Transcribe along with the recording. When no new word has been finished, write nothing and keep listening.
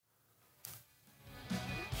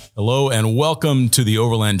Hello and welcome to the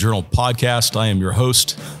Overland Journal podcast. I am your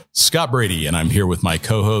host, Scott Brady, and I'm here with my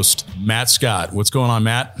co-host, Matt Scott. What's going on,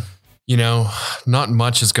 Matt? You know, not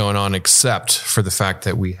much is going on except for the fact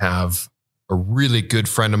that we have a really good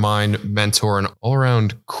friend of mine, mentor, and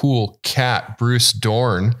all-around cool cat, Bruce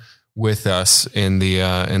Dorn, with us in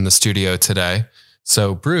the studio today.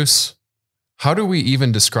 So, Bruce, how do we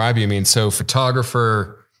even describe you? I mean, so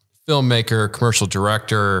photographer, filmmaker, commercial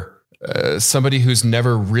director, somebody who's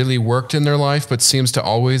never really worked in their life, but seems to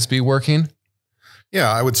always be working.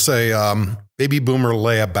 Yeah, I would say baby boomer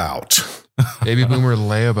layabout. Baby boomer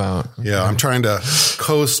layabout. Okay. Yeah, I'm trying to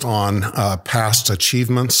coast on past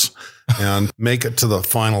achievements and make it to the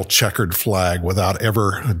final checkered flag without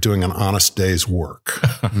ever doing an honest day's work.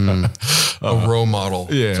 A role model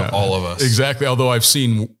to all of us. Exactly. Although I've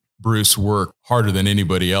seen Bruce work harder than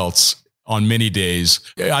anybody else on many days.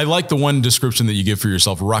 I like the one description that you give for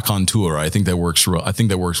yourself, raconteur. I think that works. I think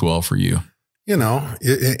that works well for you. You know,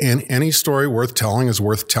 any story worth telling is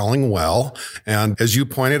worth telling well. And as you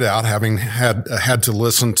pointed out, having had to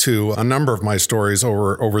listen to a number of my stories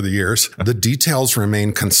over the years, the details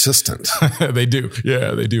remain consistent. They do.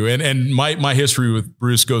 Yeah, they do. And my history with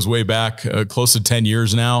Bruce goes way back, close to 10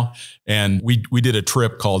 years now. And we did a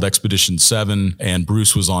trip called Expedition 7, and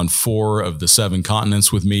Bruce was on 4 of the 7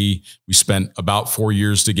 continents with me. We spent about 4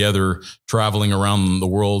 years together traveling around the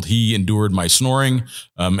world. He endured my snoring,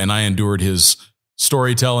 and I endured his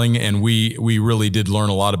storytelling, and we really did learn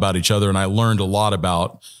a lot about each other. And I learned a lot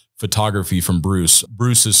about photography from Bruce.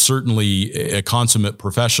 Bruce is certainly a consummate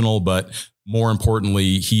professional, but more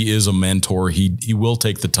importantly, he is a mentor. He will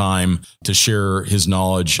take the time to share his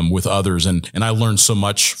knowledge with others. And I learned so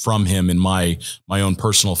much from him in my own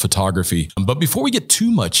personal photography. But before we get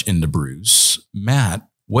too much into Bruce, Matt,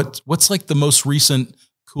 what's like the most recent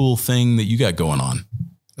cool thing that you got going on?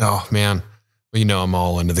 Oh, man. Well, you know, I'm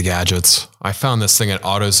all into the gadgets. I found this thing at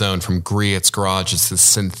AutoZone from Griot's Garage. It's this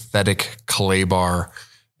synthetic clay bar,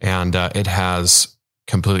 and it has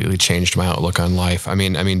completely changed my outlook on life. I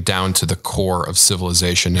mean, down to the core of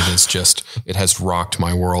civilization. It has rocked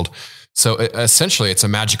my world. So essentially it's a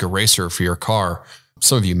magic eraser for your car.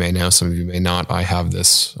 Some of you may know, some of you may not. I have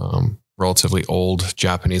this relatively old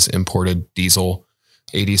Japanese imported diesel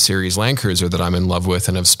 80 series Land Cruiser that I'm in love with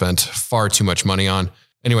and have spent far too much money on.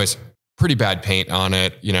 Anyways, pretty bad paint on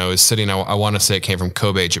it. You know, is sitting, I want to say it came from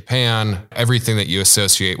Kobe, Japan. Everything that you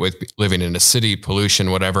associate with living in a city,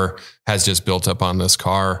 pollution, whatever, has just built up on this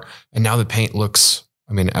car. And now the paint looks,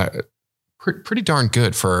 pretty darn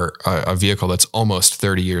good for a vehicle that's almost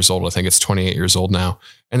 30 years old. I think it's 28 years old now.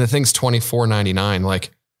 And the thing's $24.99.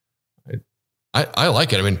 Like, I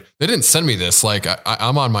like it. I mean, they didn't send me this. Like,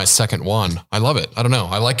 I'm on my second one. I love it. I don't know.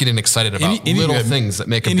 I like getting excited about little things that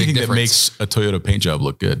make a big difference. Anything that makes a Toyota paint job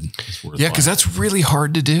look good. Yeah, because that's really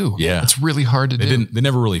hard to do. Yeah. It's really hard to do. They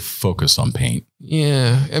never really focused on paint.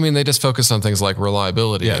 Yeah. I mean, they just focused on things like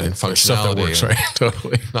reliability and functionality. Stuff that works, right?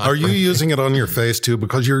 Totally. Are you using it on your face too?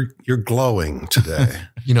 Because you're glowing today.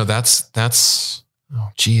 You know, that's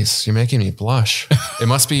oh, geez, you're making me blush. It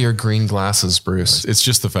must be your green glasses, Bruce. It's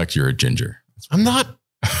just the fact you're a ginger. I'm not.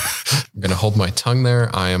 I'm going to hold my tongue there.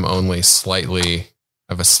 I am only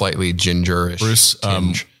have a slightly gingerish Bruce,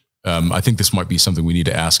 tinge. I think this might be something we need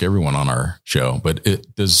to ask everyone on our show, but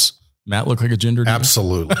does Matt look like a ginger?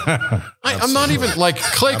 Absolutely. I'm not even like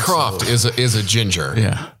Clay Croft is a ginger.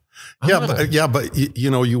 Yeah. But you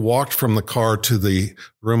know, you walked from the car to the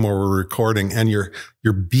room where we're recording, and you're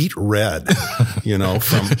beet red. You know,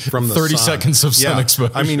 from the 30 sun. seconds of sun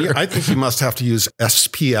exposure. I mean, I think you must have to use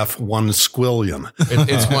SPF 1 squillion.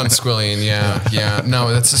 It's 1 squillion. Yeah.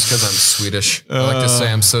 No, that's just because I'm Swedish. I like to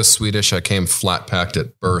say I'm so Swedish. I came flat packed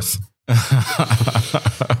at birth.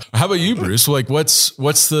 How about you, Bruce? Like, what's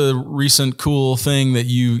the recent cool thing that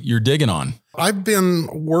you're digging on? I've been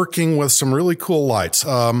working with some really cool lights.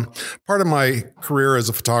 Part of my career as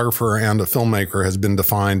a photographer and a filmmaker has been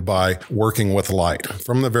defined by working with light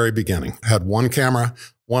from the very beginning. I had one camera,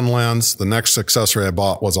 one lens. The next accessory I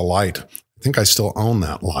bought was a light. I think I still own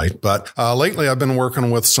that light, but lately I've been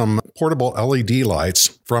working with some portable LED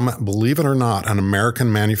lights from, believe it or not, an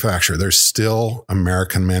American manufacturer. There's still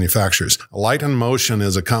American manufacturers. Light in Motion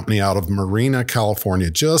is a company out of Marina,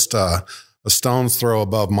 California, just a stone's throw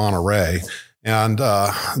above Monterey. And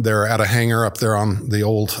they're at a hangar up there on the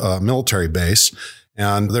old military base.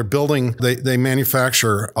 And they're building, they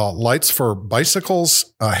manufacture lights for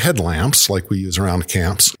bicycles, headlamps like we use around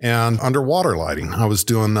camps, and underwater lighting. I was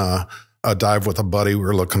doing a dive with a buddy. We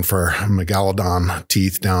were looking for megalodon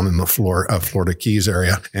teeth down in the Florida Keys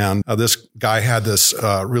area. And this guy had this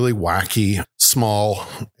really wacky small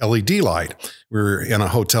LED light. We were in a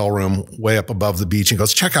hotel room way up above the beach. He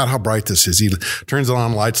goes, check out how bright this is. He turns it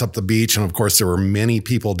on, lights up the beach. And of course, there were many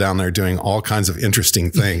people down there doing all kinds of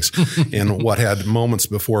interesting things in what had moments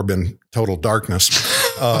before been total darkness.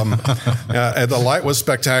 The light was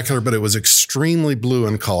spectacular, but it was extremely blue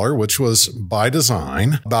in color, which was by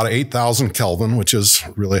design, about 8,000 Kelvin, which is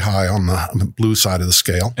really high on the blue side of the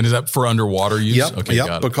scale. And is that for underwater use? Yep. Okay,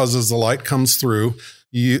 yep. Because as the light comes through,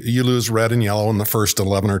 you lose red and yellow in the first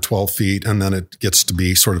 11 or 12 feet, and then it gets to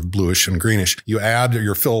be sort of bluish and greenish. You add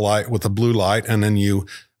your fill light with a blue light, and then you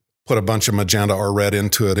put a bunch of magenta or red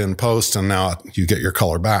into it in post, and now you get your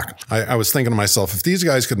color back. I was thinking to myself, if these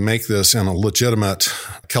guys could make this in a legitimate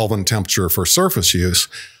Kelvin temperature for surface use,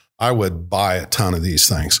 I would buy a ton of these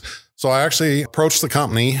things. So I actually approached the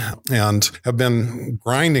company and have been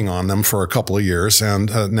grinding on them for a couple of years.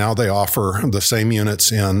 And now they offer the same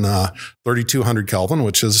units in 3,200 Kelvin,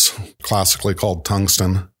 which is classically called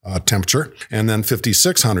tungsten temperature, and then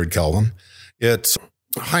 5,600 Kelvin. It's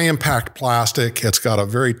high impact plastic. It's got a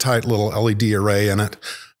very tight little LED array in it.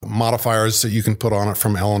 Modifiers that you can put on it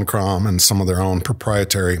from Elinchrom and some of their own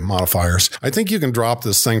proprietary modifiers. I think you can drop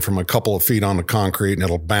this thing from a couple of feet onto concrete and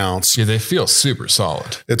it'll bounce. Yeah, they feel super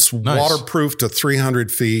solid. It's nice. Waterproof to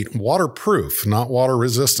 300 feet. Waterproof, not water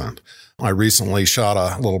resistant. I recently shot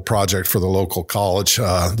a little project for the local college.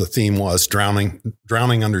 The theme was drowning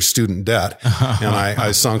under student debt. And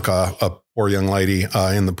I sunk a poor young lady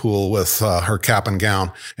in the pool with her cap and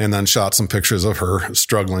gown, and then shot some pictures of her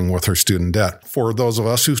struggling with her student debt. For those of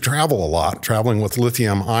us who travel a lot, traveling with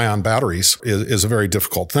lithium ion batteries is a very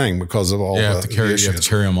difficult thing because of all the issues. You have to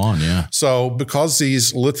carry them on, yeah. So because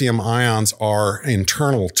these lithium ions are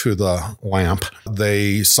internal to the lamp,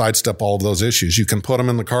 they sidestep all of those issues. You can put them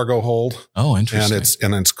in the cargo hold. Oh, interesting.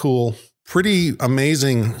 And it's cool. Pretty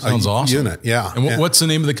amazing Sounds awesome. Unit. Yeah. And what's the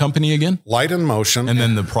name of the company again? Light in Motion. And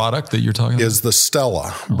then the product that you're talking about? Is the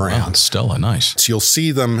Stella brand. Wow, Stella, nice. So you'll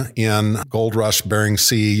see them in Gold Rush, Bering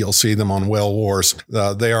Sea. You'll see them on Whale Wars.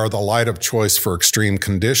 They are the light of choice for extreme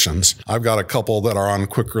conditions. I've got a couple that are on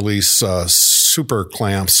quick release super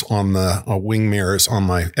clamps on the wing mirrors on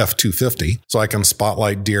my F-250. So I can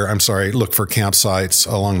spotlight look for campsites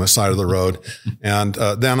along the side of the road. And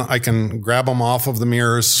then I can grab them off of the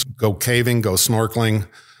mirrors, go caving, go snorkeling,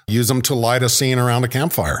 use them to light a scene around a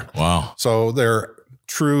campfire. Wow. So they're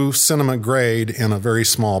true cinema grade in a very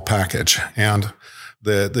small package. And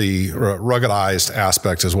the ruggedized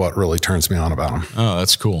aspect is what really turns me on about them. Oh,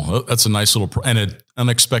 that's cool. That's a nice little, and an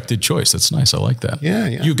unexpected choice. That's nice. I like that. Yeah.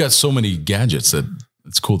 You've got so many gadgets that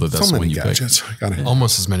it's cool that that's so the one you gadgets. pick.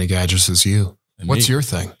 Almost as many gadgets as you. And What's me. your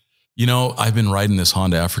thing? You know, I've been riding this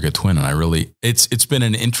Honda Africa Twin, and it's been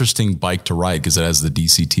an interesting bike to ride because it has the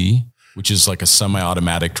DCT, which is like a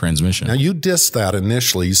semi-automatic transmission. Now, you dissed that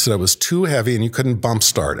initially. You said it was too heavy and you couldn't bump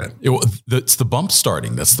start it. It's the bump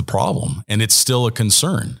starting. That's the problem. And it's still a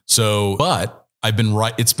concern. So, but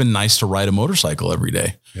it's been nice to ride a motorcycle every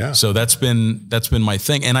day. Yeah. So that's been my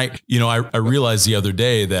thing. And I realized the other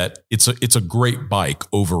day that it's a great bike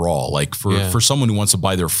overall. Like for someone who wants to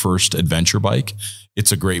buy their first adventure bike,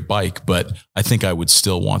 it's a great bike, but I think I would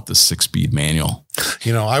still want the 6-speed manual.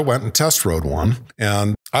 You know, I went and test rode one,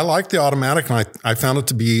 and I like the automatic, and I found it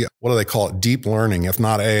to be, what do they call it? Deep learning, if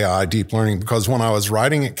not AI, deep learning, because when I was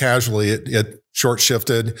riding it casually, it short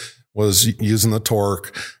shifted, was using the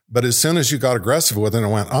torque. But as soon as you got aggressive with it, I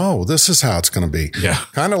went, oh, this is how it's going to be. Yeah.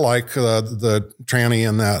 Kind of like the tranny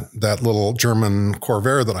in that little German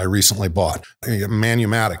Corvair that I recently bought.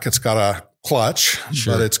 Manumatic. It's got a clutch,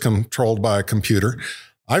 Sure. but it's controlled by a computer.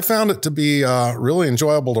 I found it to be really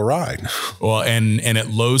enjoyable to ride. Well, and at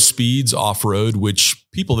low speeds off-road, which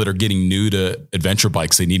people that are getting new to adventure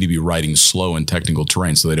bikes, they need to be riding slow in technical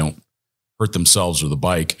terrain so they don't hurt themselves or the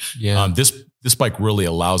bike. Yeah. This bike really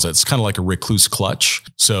allows that. It's kind of like a recluse clutch.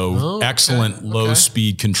 So excellent low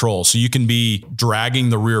speed control. So you can be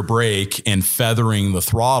dragging the rear brake and feathering the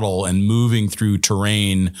throttle and moving through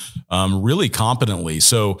terrain really competently.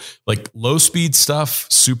 So like low speed stuff,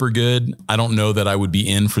 super good. I don't know that I would be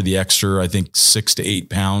in for the extra, I think 6 to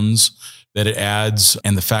 8 pounds that it adds.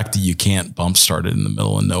 And the fact that you can't bump start it in the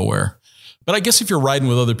middle of nowhere. But I guess if you're riding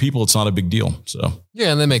with other people, it's not a big deal. So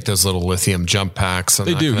yeah, and they make those little lithium jump packs. And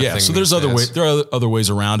they do, yeah. So there's other ways. There are other ways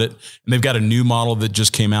around it, and they've got a new model that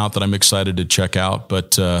just came out that I'm excited to check out.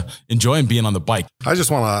 But enjoying being on the bike. I just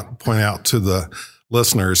want to point out to the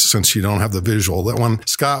listeners, since you don't have the visual, that when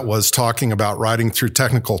Scott was talking about riding through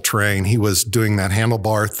technical terrain, he was doing that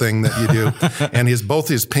handlebar thing that you do, and both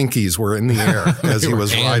his pinkies were in the air as he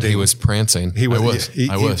was riding. He was prancing. He was. He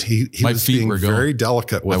was being very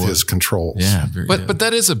delicate with his controls. Yeah, but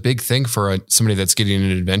that is a big thing for somebody that's getting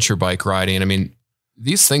into adventure bike riding. I mean,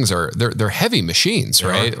 these things they're heavy machines,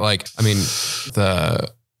 right? Like, I mean,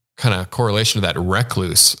 the kind of correlation to that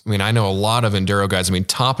Recluse. I mean, I know a lot of enduro guys. I mean,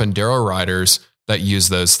 top enduro riders that use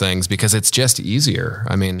those things because it's just easier.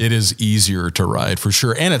 I mean, it is easier to ride for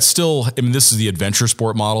sure. And it's still, I mean, this is the adventure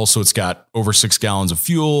sport model. So it's got over 6 gallons of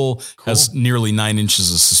fuel, has nearly 9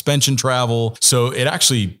 inches of suspension travel. So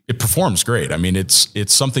it performs great. I mean, it's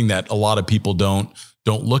something that a lot of people don't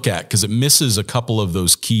look at because it misses a couple of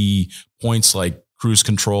those key points like cruise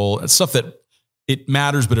control and stuff that it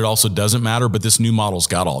matters, but it also doesn't matter. But this new model's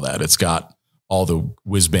got all that. It's got all the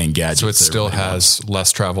whiz bang gadgets. So it still has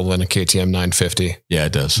less travel than a KTM 950. Yeah,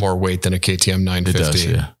 it does. More weight than a KTM 950. It does,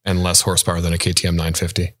 yeah. And less horsepower than a KTM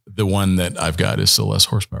 950. The one that I've got is still less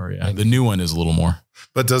horsepower. Yeah. The new one is a little more.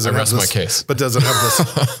 But does it rest my case? But does it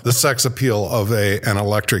have the sex appeal of an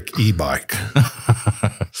electric e-bike?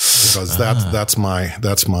 Because that's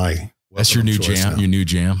your new jam. Your new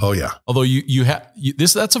jam. Oh yeah. Although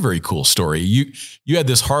that's a very cool story. You had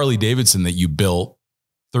this Harley Davidson that you built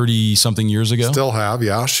 30 something years ago. Still have.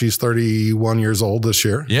 Yeah. She's 31 years old this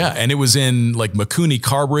year. Yeah. And it was in like Mikuni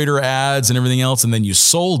carburetor ads and everything else. And then you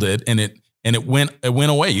sold it and it went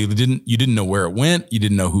away. You didn't know where it went. You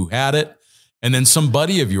didn't know who had it. And then some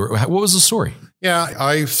buddy of yours, what was the story? Yeah,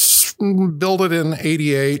 I built it in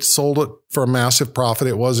 88, sold it for a massive profit.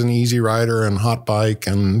 It was an easy rider and hot bike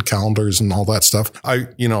and calendars and all that stuff.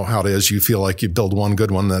 You know how it is. You feel like you build one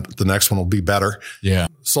good one that the next one will be better. Yeah.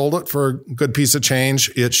 Sold it for a good piece of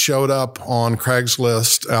change. It showed up on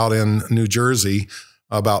Craigslist out in New Jersey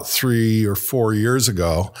about 3 or 4 years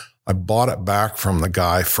ago. I bought it back from the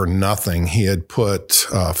guy for nothing. He had put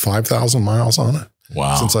 5,000 miles on it.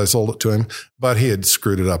 Wow. Since I sold it to him, but he had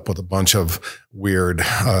screwed it up with a bunch of weird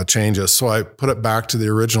changes. So I put it back to the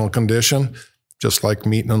original condition, just like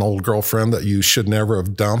meeting an old girlfriend that you should never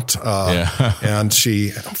have dumped. And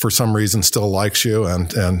she, for some reason, still likes you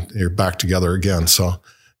and you're back together again. So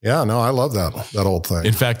yeah, no, I love that old thing.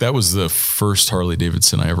 In fact, that was the first Harley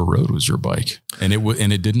Davidson I ever rode was your bike. And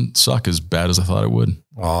it didn't suck as bad as I thought it would.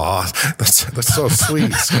 Oh, that's so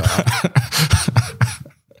sweet, Scott.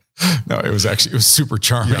 No, it was super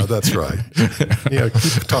charming. Yeah, that's right. Yeah,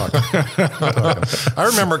 keep talking. I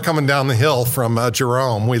remember coming down the hill from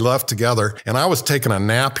Jerome. We left together, and I was taking a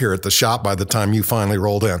nap here at the shop by the time you finally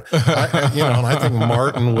rolled in. And I think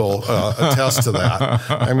Martin will attest to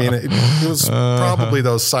that. I mean, it was probably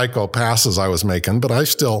those psycho passes I was making, but I'll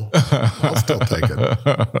still take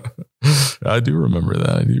it. I do remember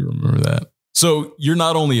that. So you're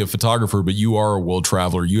not only a photographer, but you are a world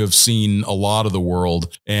traveler. You have seen a lot of the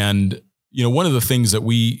world. And, one of the things that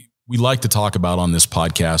we like to talk about on this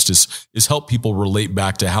podcast is help people relate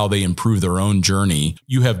back to how they improve their own journey.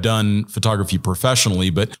 You have done photography professionally,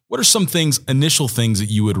 but what are some initial things that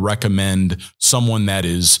you would recommend someone that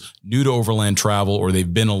is new to overland travel, or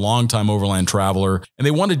they've been a long time overland traveler and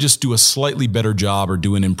they want to just do a slightly better job or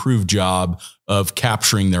do an improved job of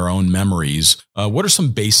capturing their own memories? What are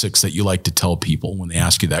some basics that you like to tell people when they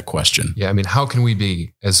ask you that question? Yeah. I mean, how can we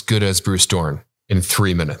be as good as Bruce Dorn in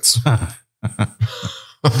 3 minutes?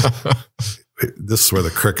 This is where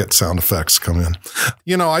the cricket sound effects come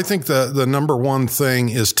in. I think the number one thing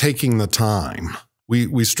is taking the time.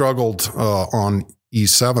 We struggled on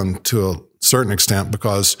E7 to a certain extent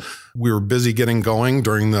because we were busy getting going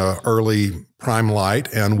during the early prime light,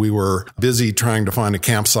 and we were busy trying to find a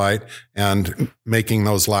campsite and making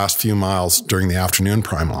those last few miles during the afternoon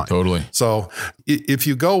prime light. Totally. So if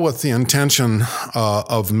you go with the intention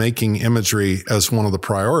of making imagery as one of the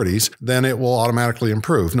priorities, then it will automatically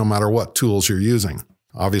improve no matter what tools you're using.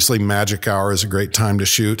 Obviously, magic hour is a great time to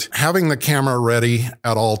shoot. Having the camera ready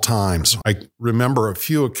at all times. I remember a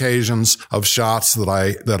few occasions of shots that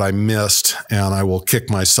I missed, and I will kick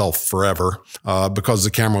myself forever because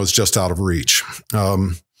the camera was just out of reach.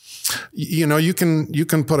 You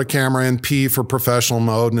can put a camera in P for professional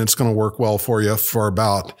mode, and it's going to work well for you for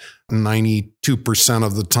about 92%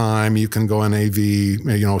 of the time. You can go in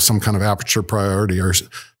AV, some kind of aperture priority or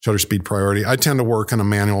shutter speed priority. I tend to work in a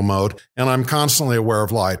manual mode, and I'm constantly aware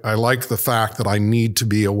of light. I like the fact that I need to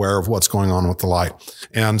be aware of what's going on with the light.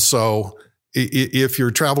 And so if you're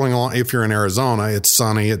traveling along, if you're in Arizona, it's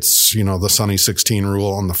sunny. It's, the sunny 16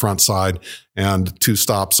 rule on the front side and 2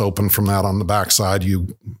 stops open from that on the back side.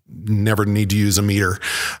 You never need to use a meter.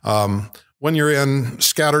 when you're in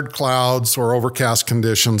scattered clouds or overcast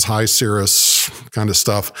conditions, high cirrus kind of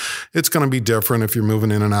stuff, it's going to be different. If you're moving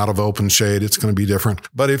in and out of open shade, it's going to be different.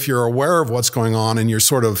 But if you're aware of what's going on and you're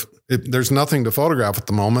there's nothing to photograph at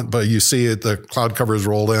the moment, but you see it, the cloud cover is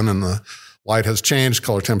rolled in and the light has changed,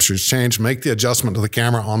 color temperature's changed, make the adjustment to the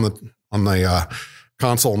camera on the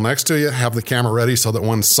console next to you, have the camera ready so that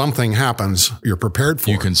when something happens, you're prepared for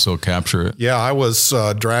it. You can still capture it. Yeah, I was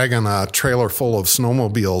dragging a trailer full of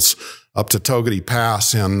snowmobiles up to Togety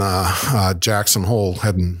Pass in Jackson Hole,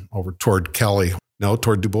 heading over toward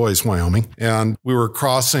toward Du Bois, Wyoming. And we were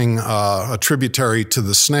crossing a tributary to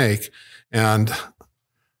the Snake, and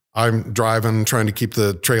I'm driving, trying to keep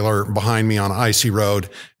the trailer behind me on an icy road,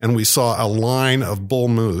 and we saw a line of bull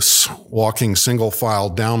moose walking single file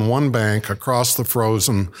down one bank across the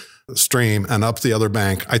frozen stream and up the other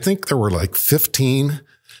bank. I think there were like 15.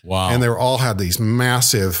 Wow. And they all had these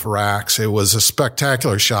massive racks. It was a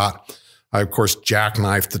spectacular shot. I, of course,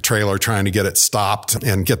 jackknifed the trailer trying to get it stopped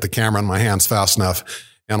and get the camera in my hands fast enough.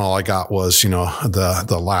 And all I got was,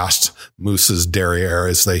 the last moose's derriere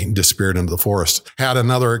as they disappeared into the forest. Had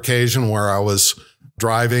another occasion where I was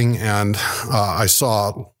driving and I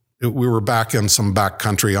saw, we were back in some back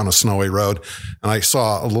country on a snowy road, and I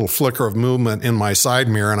saw a little flicker of movement in my side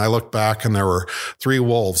mirror, and I looked back and there were 3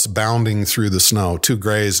 wolves bounding through the snow, 2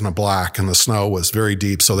 grays and a black, and the snow was very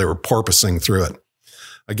deep, so they were porpoising through it.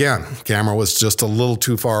 Again, camera was just a little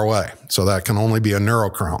too far away, so that can only be a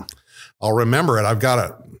neurochrome. I'll remember it. I've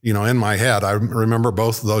got it, in my head. I remember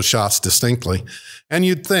both of those shots distinctly. And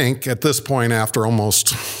you'd think at this point, after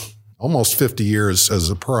almost 50 years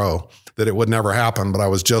as a pro, that it would never happen. But I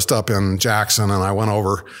was just up in Jackson and I went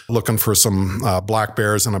over looking for some black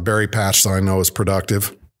bears in a berry patch that I know is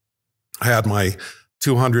productive. I had my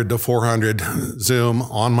 200 to 400 zoom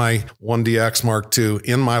on my 1DX Mark II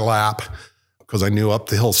in my lap, because I knew up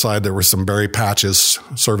the hillside there were some berry patches,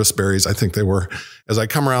 service berries, I think they were. As I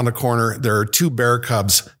come around the corner, there are 2 bear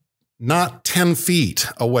cubs not 10 feet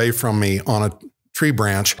away from me on a tree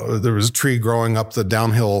branch. There was a tree growing up the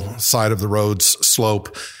downhill side of the road's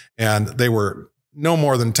slope, and they were no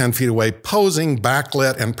more than 10 feet away, posing,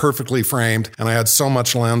 backlit, and perfectly framed. And I had so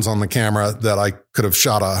much lens on the camera that I could have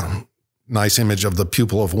shot a nice image of the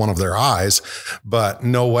pupil of one of their eyes, but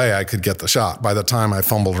no way I could get the shot. By the time I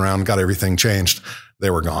fumbled around, got everything changed, they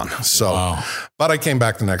were gone. So, wow. But I came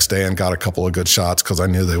back the next day and got a couple of good shots because I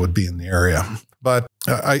knew they would be in the area. But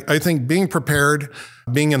I think being prepared,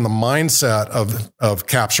 being in the mindset of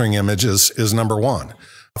capturing images is number one.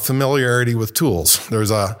 Familiarity with tools. There's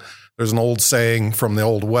an old saying from the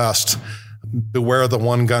Old West, beware the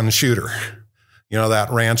one gun shooter. That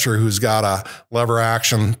rancher who's got a lever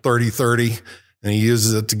action 30-30 and he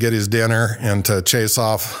uses it to get his dinner and to chase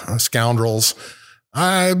off scoundrels.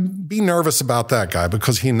 I'd be nervous about that guy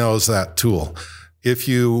because he knows that tool. If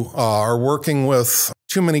you are working with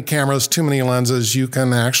too many cameras, too many lenses, you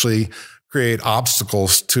can actually create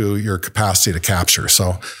obstacles to your capacity to capture.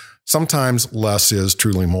 So sometimes less is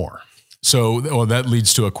truly more. So that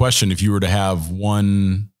leads to a question. If you were to have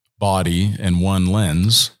one body and one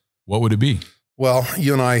lens, what would it be? Well,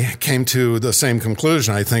 you and I came to the same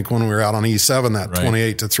conclusion, I think, when we were out on E7, that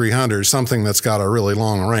 28 to 300, something that's got a really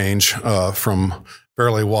long range from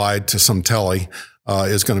fairly wide to some tele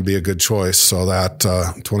is going to be a good choice. So that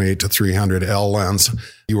 28 to 300 L lens,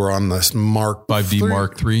 you were on this Mark 5D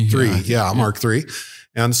Mark III. Yeah, Mark III.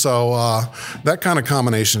 And so that kind of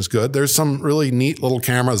combination is good. There's some really neat little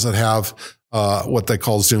cameras that have what they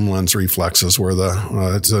call zoom lens reflexes, where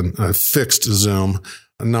it's a fixed zoom.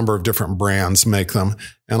 A number of different brands make them.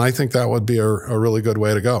 And I think that would be a really good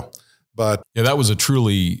way to go. But yeah, that was a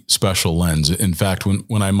truly special lens. In fact,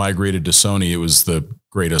 when I migrated to Sony, it was the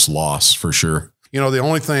greatest loss for sure. The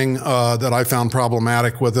only thing that I found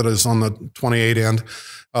problematic with it is on the 28 end.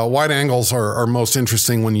 Wide angles are most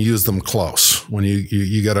interesting when you use them close. When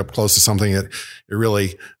you get up close to something, it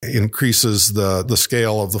really increases the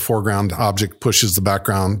scale of the foreground object, pushes the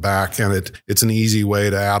background back, and it's an easy way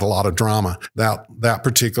to add a lot of drama. That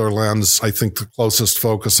particular lens, I think the closest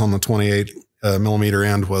focus on the 28 millimeter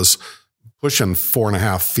end was pushing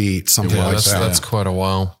 4.5 feet, something like that. That's quite a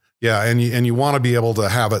while. Yeah, and you want to be able to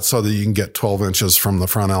have it so that you can get 12 inches from the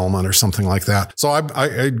front element or something like that. So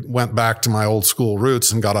I went back to my old school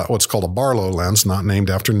roots and got what's called a Barlow lens, not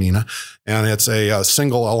named after Nina. And it's a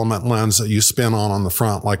single element lens that you spin on the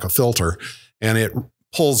front like a filter. And it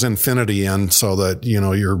pulls infinity in so that,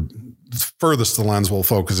 your furthest the lens will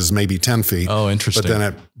focus is maybe 10 feet. Oh, interesting. But then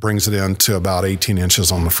it brings it in to about 18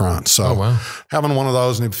 inches on the front. So having one of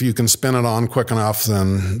those, and if you can spin it on quick enough,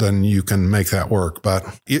 then you can make that work.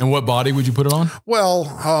 And what body would you put it on? Well,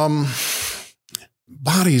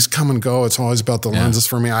 bodies come and go. It's always about the lenses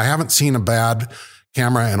for me. I haven't seen a bad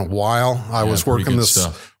camera in a while. I was working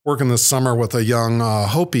this summer with a young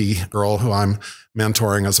Hopi girl who I'm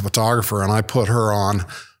mentoring as a photographer, and I put her on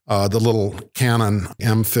the little Canon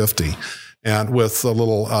M50 and with a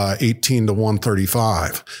little 18 to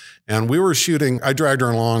 135. And we were shooting, I dragged her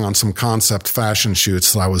along on some concept fashion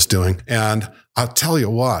shoots that I was doing. And I'll tell you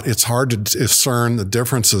what, it's hard to discern the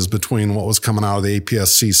differences between what was coming out of the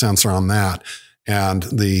APS-C sensor on that and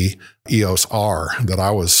the EOS R that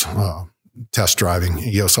I was test driving,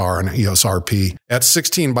 EOS R and EOS RP. At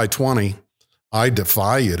 16 by 20, I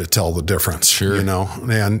defy you to tell the difference. Sure. You know,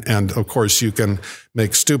 and of course you can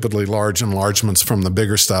make stupidly large enlargements from the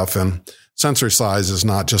bigger stuff, and sensor size is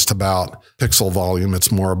not just about pixel volume.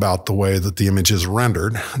 It's more about the way that the image is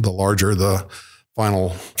rendered. The larger the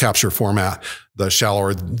final capture format, the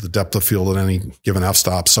shallower the depth of field at any given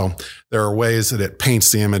f-stop. So there are ways that it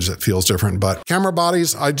paints the image that feels different. But camera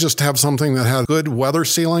bodies, I just have something that has good weather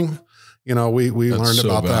sealing. You know, we learned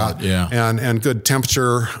about that. Yeah. And good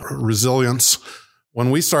temperature resilience. When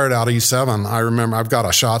we started out E7, I remember I've got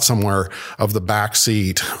a shot somewhere of the back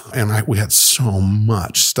seat, and we had so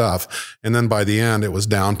much stuff. And then by the end, it was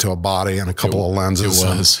down to a body and a couple of lenses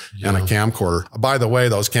and a camcorder. By the way,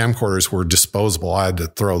 those camcorders were disposable. I had to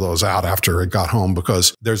throw those out after it got home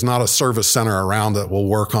because there's not a service center around that will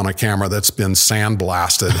work on a camera that's been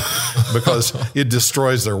sandblasted because it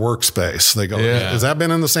destroys their workspace. They go, has that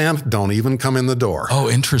been in the sand? Don't even come in the door. Oh,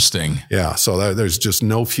 interesting. Yeah. So there's just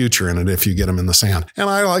no future in it if you get them in the sand. And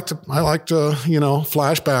I like to, you know,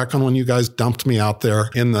 flashback on when you guys dumped me out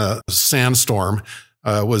there in the sandstorm.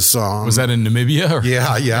 Was that in Namibia? Or? Yeah.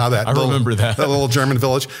 I remember that little German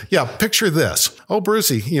village. Yeah. Picture this. Oh,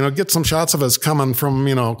 Brucey, you know, get some shots of us coming from,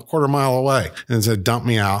 you know, a quarter mile away, and said, dump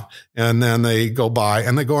me out. And then they go by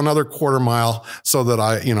and they go another quarter mile so that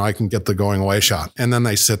I can get the going away shot. And then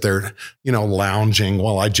they sit there, you know, lounging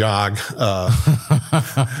while I jog through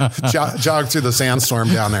the sandstorm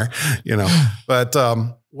down there, you know, but,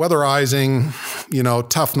 weatherizing, you know,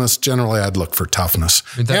 toughness. Generally, I'd look for toughness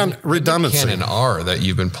and redundancy. The Canon R that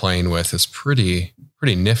you've been playing with is pretty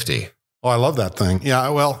nifty. Oh, I love that thing. Yeah,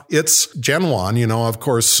 well, it's Gen 1. You know, of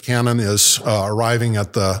course, Canon is arriving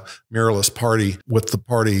at the mirrorless party with the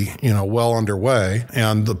party, you know, well underway.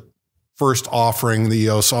 And the first offering, the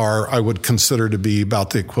EOS R, I would consider to be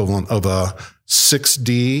about the equivalent of a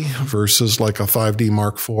 6D versus like a 5D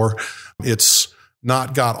Mark IV. It's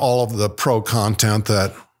not got all of the pro content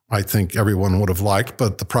that I think everyone would have liked,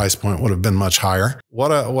 but the price point would have been much higher.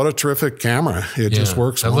 What a terrific camera. It just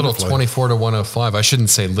works wonderfully. Little 24 to 105. I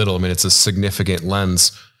shouldn't say little. I mean, it's a significant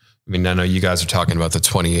lens. I mean, I know you guys are talking about the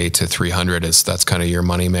 28 to 300. That's kind of your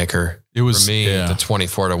moneymaker. It was for me, the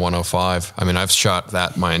 24 to 105. I mean, I've shot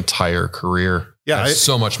that my entire career. Yeah. I have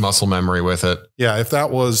so much muscle memory with it. Yeah. If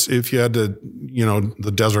you had to, you know,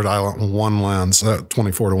 the desert island one lens, that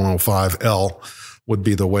 24 to 105 L would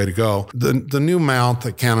be the way to go. The new mount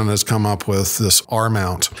that Canon has come up with, this R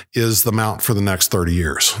mount, is the mount for the next 30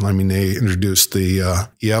 years. I mean, they introduced the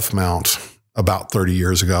EF mount about 30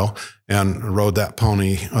 years ago and rode that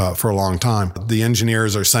pony for a long time. The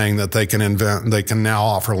engineers are saying that they can now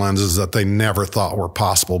offer lenses that they never thought were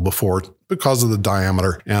possible before because of the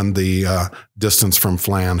diameter and the distance from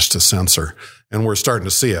flange to sensor. And we're starting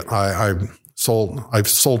to see it. I've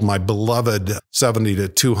sold my beloved 70 to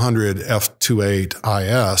 200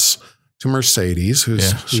 f2.8 IS to Mercedes,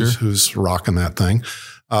 who's rocking that thing,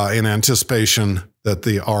 in anticipation that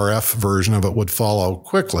the RF version of it would follow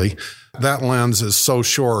quickly. That lens is so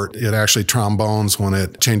short, it actually trombones when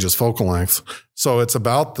it changes focal length. So it's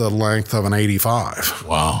about the length of an 85.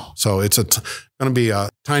 Wow. So it's going to be a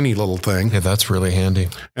tiny little thing. Yeah, that's really handy.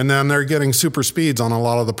 And then they're getting super speeds on a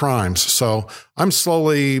lot of the primes. So I'm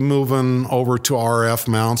slowly moving over to RF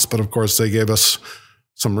mounts, but of course they gave us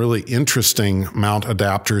some really interesting mount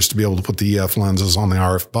adapters to be able to put the EF lenses on the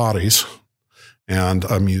RF bodies. And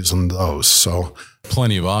I'm using those. So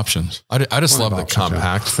plenty of options. I just love the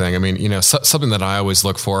compact thing. I mean, you know, something that I always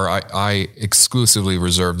look for, I exclusively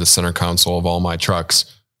reserve the center console of all my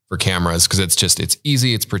trucks for cameras because it's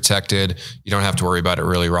easy, it's protected. You don't have to worry about it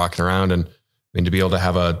really rocking around. And I mean, to be able to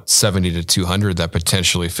have a 70 to 200 that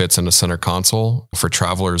potentially fits in a center console for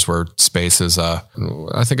travelers where space is, I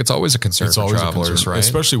think it's always a concern for travelers, right?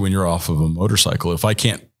 Especially when you're off of a motorcycle. If I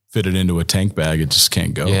can't fit it into a tank bag, it just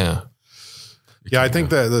can't go. Yeah. Yeah, I think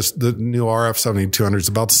that the new RF 7200 is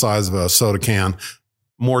about the size of a soda can,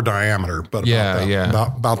 more diameter, but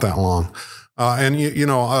about that long. And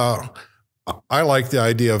I like the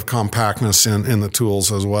idea of compactness in the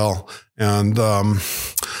tools as well. And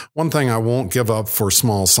one thing I won't give up for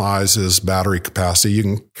small size is battery capacity. You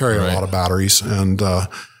can carry a lot of batteries, and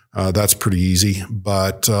that's pretty easy.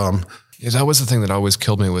 But that was the thing that always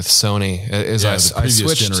killed me with Sony. The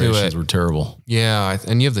previous generations were terrible. Yeah,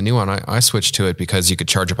 and you have the new one. I switched to it because you could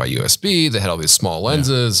charge it by USB. They had all these small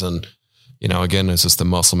lenses, and again, it's just the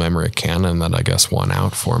muscle memory of Canon that I guess won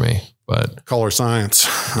out for me. But color science,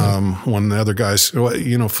 when the other guys,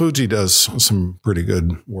 Fuji does some pretty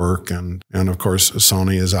good work, and of course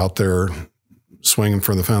Sony is out there swinging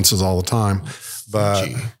for the fences all the time.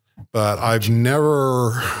 But I've never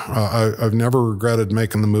regretted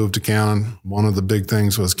making the move to Canon. One of the big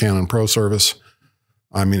things was Canon Pro Service.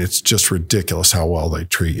 I mean, it's just ridiculous how well they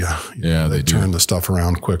treat you. They turn the stuff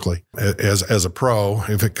around quickly. As a pro,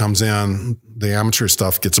 if it comes in, the amateur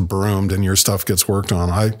stuff gets broomed and your stuff gets worked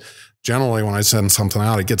on. Generally, when I send something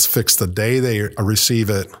out, it gets fixed the day they receive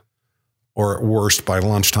it, or at worst by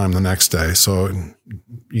lunchtime the next day. So,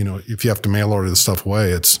 if you have to mail order the stuff away,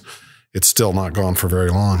 it's still not gone for very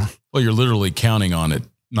long. Well, you're literally counting on it,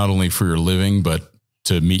 not only for your living, but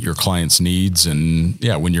to meet your clients' needs. And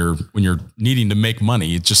when you're needing to make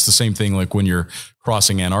money, it's just the same thing. Like when you're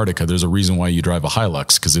crossing Antarctica, there's a reason why you drive a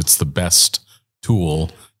Hilux, because it's the best tool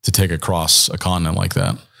to take across a continent like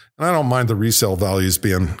that. And I don't mind the resale values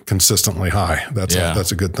being consistently high.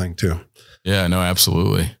 That's a good thing too. Yeah, no,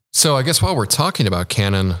 absolutely. So I guess while we're talking about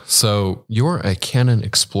Canon, so you're a Canon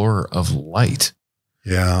Explorer of Light.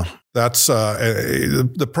 Yeah, that's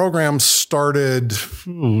the program started,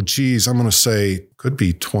 I'm going to say could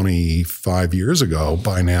be 25 years ago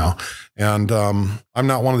by now. And I'm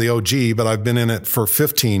not one of the OG, but I've been in it for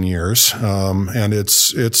 15 years. And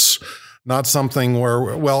it's not something where,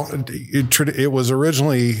 it was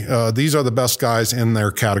originally, these are the best guys in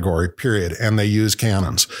their category, period. And they use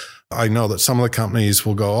Canons. I know that some of the companies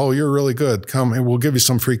will go, oh, you're really good. Come and we'll give you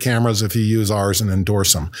some free cameras if you use ours and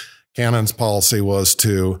endorse them. Canon's policy was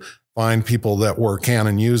to find people that were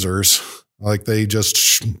Canon users, like they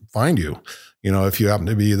just find you. If you happen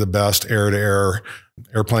to be the best air-to-air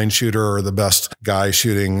airplane shooter or the best guy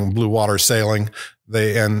shooting blue water sailing,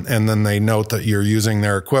 and then they note that you're using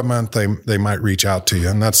their equipment, they might reach out to you.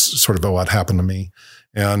 And that's sort of what happened to me.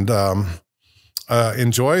 And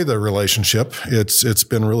enjoy the relationship. It's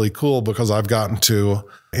been really cool because I've gotten to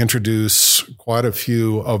introduce quite a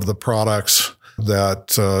few of the products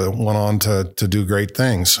that went on to do great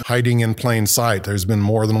things. Hiding in plain sight. There's been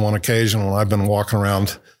more than one occasion when I've been walking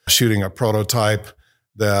around shooting a prototype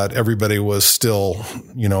that everybody was still,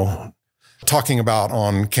 talking about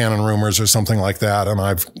on Canon Rumors or something like that. And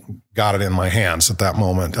I've got it in my hands at that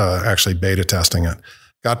moment, actually beta testing it.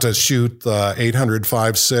 Got to shoot the 800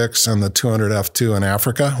 5.6 and the 200 f2 in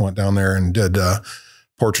Africa. Went down there and did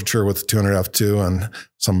portraiture with the 200 f2 and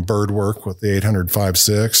some bird work with the 800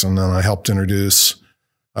 5.6. And then I helped introduce,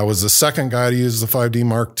 I was the second guy to use the 5D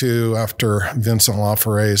Mark II after Vincent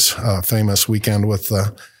Laforet's famous weekend with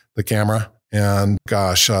the camera. And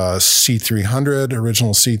C300,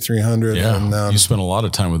 original C300. Yeah, and then, you spent a lot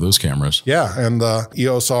of time with those cameras. Yeah, and the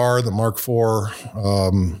EOS R, the Mark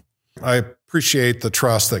IV. I appreciate the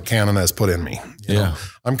trust that Canon has put in me. You know,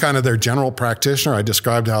 I'm kind of their general practitioner. I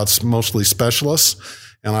described how it's mostly specialists.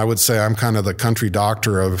 And I would say I'm kind of the country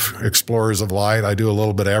doctor of Explorers of Light. I do a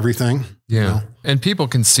little bit of everything. Yeah. You know? And people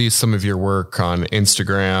can see some of your work on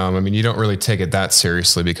Instagram. I mean, you don't really take it that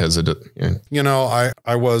seriously because it, you know,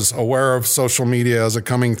 I was aware of social media as a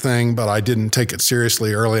coming thing, but I didn't take it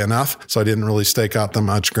seriously early enough. So I didn't really stake out that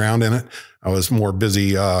much ground in it. I was more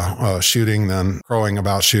busy shooting than crowing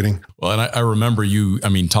about shooting. Well, and I remember you,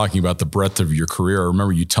 talking about the breadth of your career. I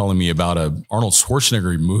remember you telling me about a Arnold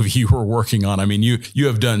Schwarzenegger movie you were working on. I mean, you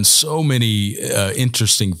have done so many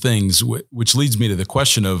interesting things, which leads me to the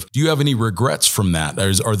question of, do you have any regrets from that?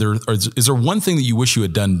 Is there one thing that you wish you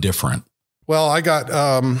had done different? Well, I got,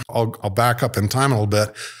 I'll back up in time a little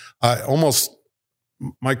bit.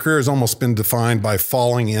 My career has almost been defined by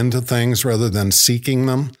falling into things rather than seeking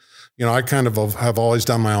them. You know, I kind of have always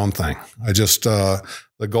done my own thing. I just,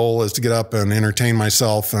 the goal is to get up and entertain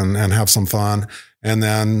myself and have some fun. And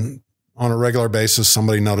then on a regular basis,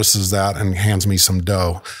 somebody notices that and hands me some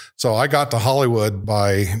dough. So I got to Hollywood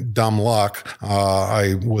by dumb luck.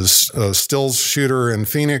 I was a stills shooter in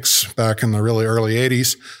Phoenix back in the really early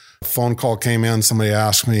 80s. A phone call came in. Somebody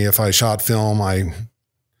asked me if I shot film. Of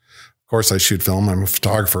course I shoot film. I'm a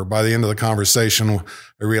photographer. By the end of the conversation,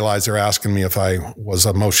 I realized they're asking me if I was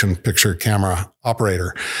a motion picture camera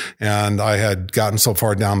operator. And I had gotten so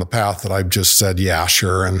far down the path that I just said, yeah,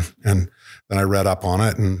 sure. And then I read up on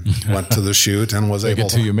it and went to the shoot and was able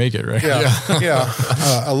to. You make it, right? Yeah,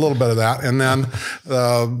 a little bit of that. And then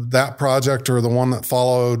that project or the one that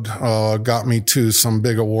followed got me to some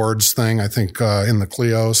big awards thing, I think in the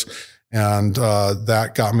Clios. And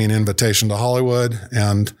that got me an invitation to Hollywood.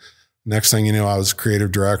 And next thing you knew, I was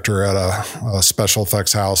creative director at a special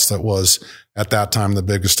effects house that was at that time the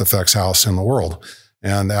biggest effects house in the world.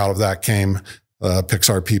 And out of that came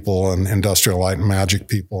Pixar people and Industrial Light and Magic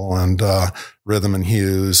people and Rhythm and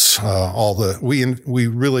Hues. We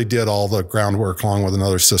really did all the groundwork along with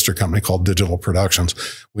another sister company called Digital Productions.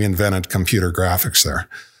 We invented computer graphics there.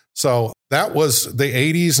 So that was the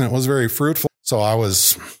 80s and it was very fruitful. So I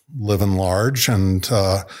was living large and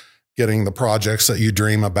getting the projects that you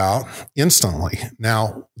dream about instantly.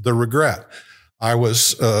 Now, the regret, I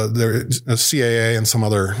was there, CAA and some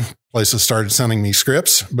other places started sending me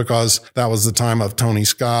scripts because that was the time of Tony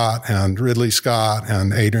Scott and Ridley Scott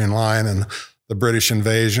and Adrian Lyne and the British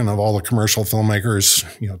invasion of all the commercial filmmakers,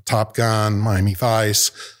 Top Gun, Miami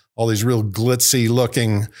Vice, all these real glitzy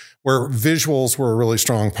looking, where visuals were a really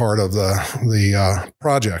strong part of the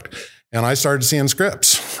project. And I started seeing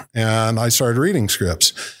scripts and I started reading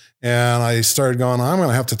scripts and I started going, I'm going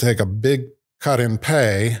to have to take a big cut in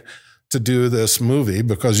pay to do this movie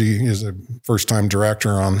because as a first-time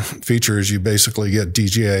director on features, you basically get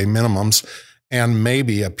DGA minimums and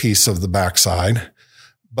maybe a piece of the backside.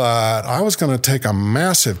 But I was going to take a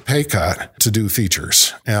massive pay cut to do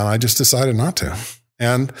features, and I just decided not to.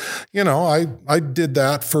 And, I did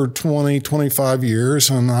that for 20, 25 years,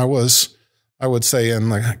 and I would say in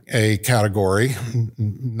the A category,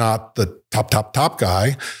 not the top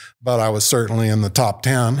guy, but I was certainly in the top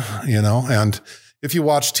 10, and if you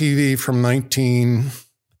watch TV from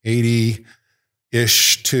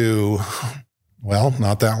 1980-ish to,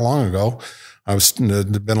 not that long ago, there's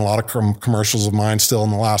been a lot of commercials of mine still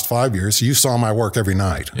in the last 5 years. You saw my work every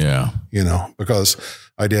night. Yeah. Because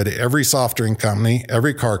I did every soft drink company,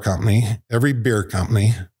 every car company, every beer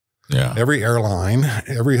company, every airline,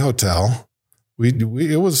 every hotel.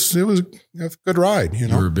 It was a good ride, You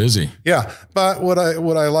were busy. Yeah. But would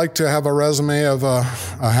I like to have a resume of a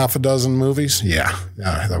half a dozen movies? Yeah,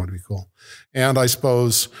 that would be cool. And I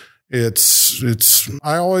suppose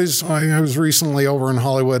I was recently over in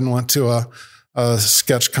Hollywood and went to a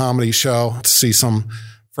sketch comedy show to see some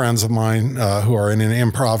friends of mine who are in an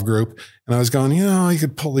improv group. And I was going, you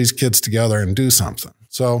could pull these kids together and do something.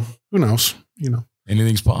 So who knows,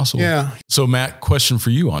 Anything's possible. Yeah. So Matt, question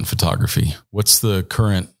for you on photography. What's the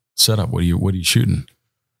current setup? What are you shooting?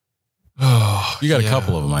 Oh, you got a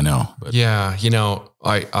couple of them, I know. But. Yeah.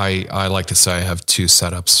 I like to say I have two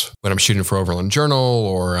setups. When I'm shooting for Overland Journal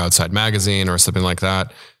or Outside Magazine or something like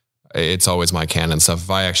that, it's always my Canon stuff. If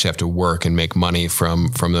I actually have to work and make money from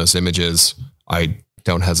those images, I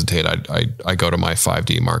don't hesitate. I go to my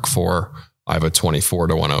 5D Mark IV. I have a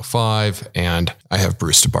 24-105 and I have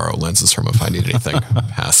Bruce to borrow lenses from if I need anything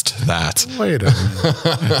past that. Wait a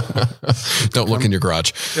minute. Don't look in your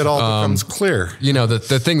garage. It all becomes clear.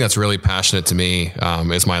 The thing that's really passionate to me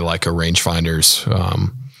is my Leica rangefinders.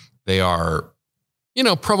 They are,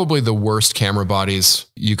 probably the worst camera bodies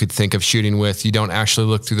you could think of shooting with. You don't actually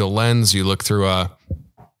look through the lens. You look through a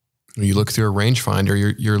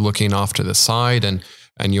rangefinder. You're looking off to the side and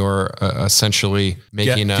you're essentially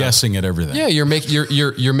making guessing at everything. Yeah,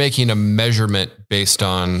 you're making a measurement based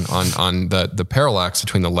on the parallax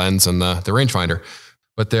between the lens and the rangefinder.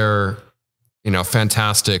 But they're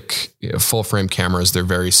fantastic full frame cameras. They're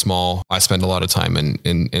very small. I spend a lot of time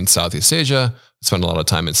in Southeast Asia. I spend a lot of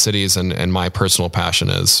time in cities, and my personal passion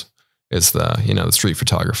is the street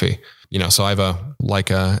photography. So I have a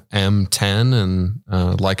Leica M10 and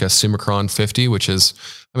Leica Summicron 50, which is,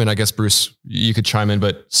 I guess Bruce, you could chime in,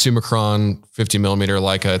 but Summicron 50 millimeter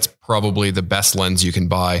Leica, it's probably the best lens you can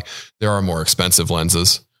buy. There are more expensive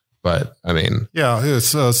lenses, but yeah,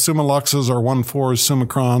 it's Summilux are 1.4s,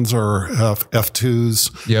 Summicrons are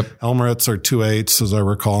f2s. Yep. Elmerits are 2.8s, as I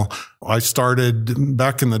recall. I started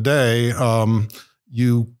back in the day.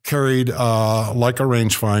 You carried like a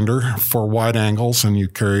rangefinder for wide angles, and you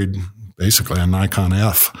carried basically a Nikon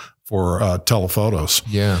F for telephotos.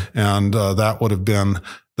 Yeah. And that would have been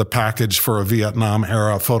the package for a Vietnam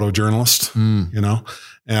era photojournalist,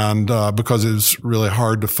 and because it was really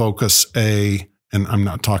hard to focus and I'm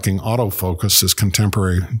not talking autofocus, this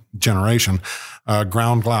contemporary generation,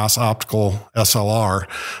 ground glass optical SLR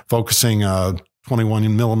focusing a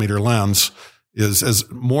 21 millimeter lens is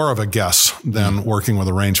more of a guess than working with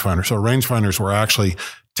a rangefinder. So rangefinders were actually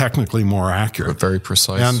technically more accurate. But very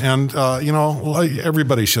precise. And like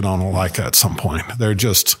everybody should own a Leica at some point.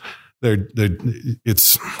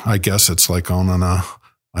 I guess it's like owning a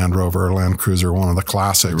Land Rover or Land Cruiser, one of the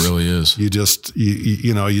classics. It really is. You just,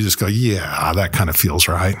 you go, yeah, that kind of feels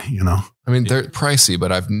right. I mean, they're pricey,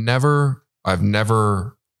 but I've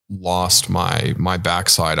never lost my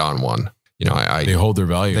backside on one. They hold their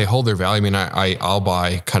value. They hold their value. I mean, I'll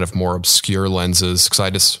buy kind of more obscure lenses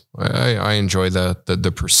because I enjoy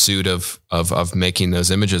the pursuit of making those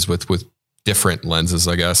images with different lenses,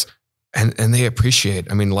 I guess. And they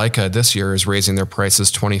appreciate. I mean, Leica this year is raising their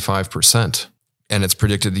prices 25%, and it's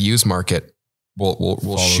predicted the used market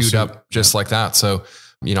will shoot up just like that. So,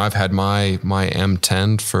 I've had my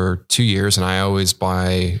M10 for 2 years, and I always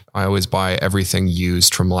buy everything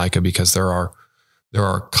used from Leica because there are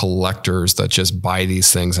collectors that just buy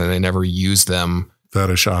these things and they never use them.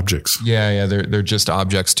 Fetish objects. Yeah. They're just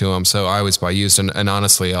objects to them. So I always buy used, and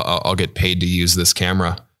honestly, I'll get paid to use this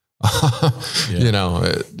camera.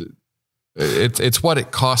 It's what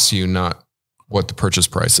it costs you, not what the purchase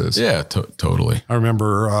price is. Yeah, totally. I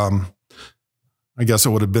remember, I guess it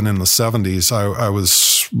would have been in the 70s. I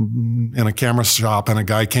was in a camera shop and a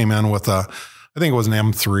guy came in with I think it was an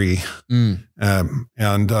M3,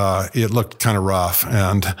 and it looked kind of rough.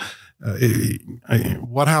 And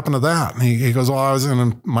what happened to that? And he goes, well, I was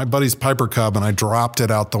in my buddy's Piper Cub and I dropped it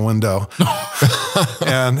out the window,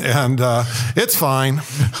 and it's fine.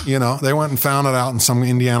 They went and found it out in some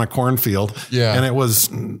Indiana cornfield. Yeah. And it was,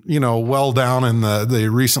 well down in the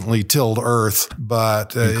recently tilled earth,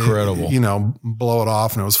 but incredible, blow it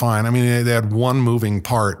off and it was fine. I mean, they had one moving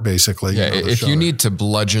part basically. Yeah. If you need to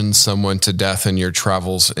bludgeon someone to death in your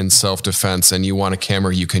travels in self-defense and you want a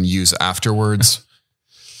camera you can use afterwards,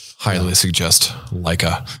 highly suggest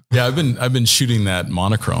Leica. Yeah, I've been shooting that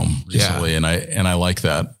monochrome recently, and I like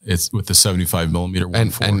that. It's with the 75 millimeter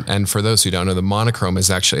 1.4. And for those who don't know, the monochrome is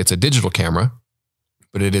it's a digital camera,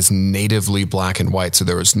 but it is natively black and white, so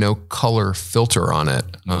there is no color filter on it.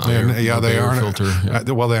 They aren't filter.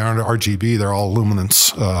 Yeah. Well, they aren't RGB; they're all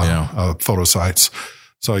luminance photo sites.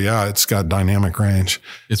 So yeah, it's got dynamic range.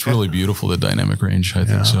 It's really beautiful, the dynamic range. I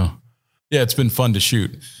think so. Yeah, it's been fun to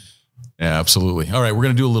shoot. Yeah, absolutely. All right, we're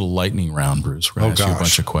going to do a little lightning round, Bruce. We're going to ask you a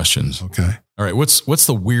bunch of questions. Okay. All right, what's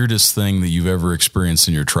the weirdest thing that you've ever experienced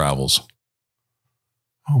in your travels?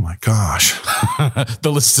 Oh my gosh.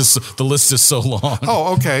 The list is so long.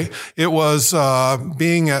 Oh, okay. It was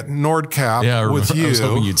being at Nordcap with you. I was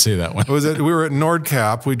hoping you'd say that one. We were at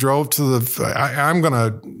Nordcap. We drove to I'm going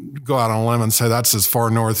to go out on a limb and say that's as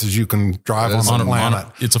far north as you can drive on the planet.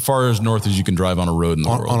 It's as far as north as you can drive on a road in the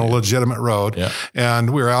world. On a legitimate road. Yeah.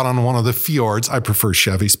 And we were out on one of the fjords. I prefer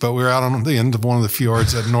Chevys, but we were out on the end of one of the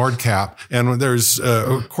fjords at Nordcap. And there's,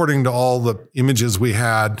 according to all the images we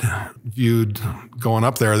had viewed going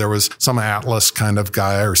up there was some Atlas kind of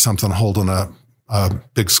guy or something holding a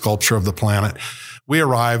big sculpture of the planet. We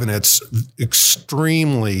arrive and it's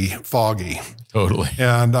extremely foggy. Totally.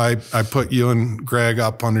 And I put you and Greg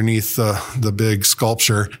up underneath the big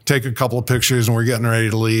sculpture, take a couple of pictures, and we're getting ready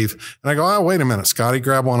to leave. And I go, oh, wait a minute, Scotty,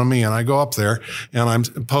 grab one of me. And I go up there and I'm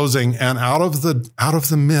posing, and out of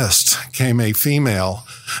the mist came a female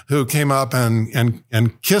who came up and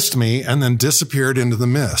kissed me and then disappeared into the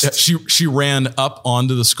mist. Yeah, she ran up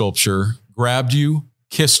onto the sculpture, grabbed you,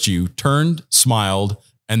 kissed you, turned, smiled,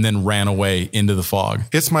 and then ran away into the fog.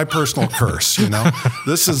 It's my personal curse,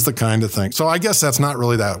 This is the kind of thing. So I guess that's not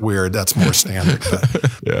really that weird. That's more standard.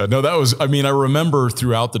 But. Yeah, no, I remember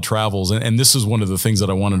throughout the travels, and this is one of the things that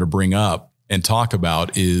I wanted to bring up and talk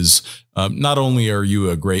about is not only are you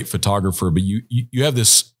a great photographer, but you have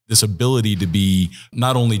this ability to be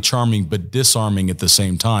not only charming, but disarming at the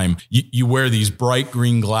same time. You wear these bright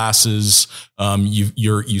green glasses.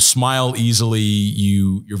 You smile easily.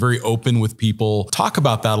 You're very open with people. Talk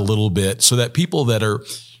about that a little bit so that people that are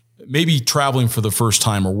maybe traveling for the first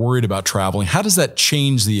time or worried about traveling, how does that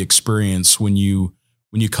change the experience when you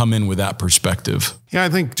come in with that perspective? Yeah, I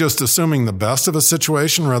think just assuming the best of a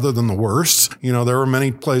situation rather than the worst. There were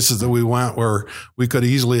many places that we went where we could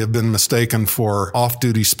easily have been mistaken for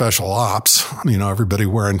off-duty special ops. Everybody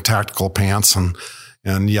wearing tactical pants and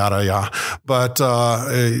yada yada. But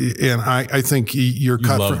and I think you're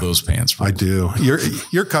cut. You love those pants. I do.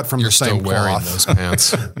 You're cut from the same cloth. Wearing those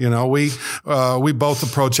pants. We both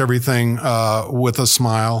approach everything with a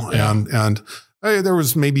smile and. There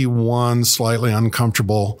was maybe one slightly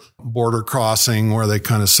uncomfortable border crossing where they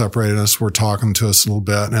kind of separated us. Were talking to us a little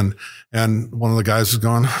bit. And one of the guys was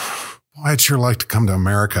going, boy, I'd sure like to come to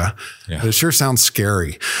America. Yeah. It sure sounds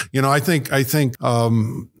scary. I think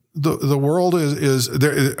the world is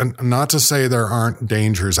there, not to say there aren't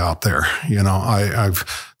dangers out there.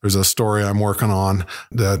 There's a story I'm working on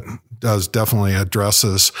that definitely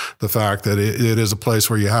addresses the fact that it is a place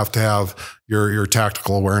where you have to have your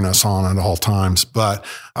tactical awareness on at all times. But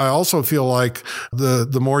I also feel like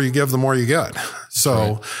the more you give, the more you get.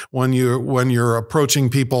 So when you're approaching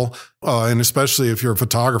people, and especially if you're a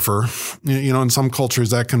photographer, in some cultures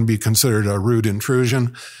that can be considered a rude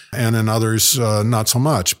intrusion, and in others not so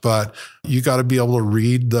much. But you got to be able to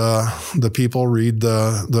read the people, read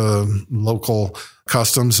the local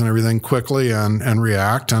customs and everything quickly, and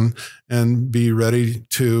react and be ready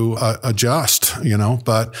to adjust,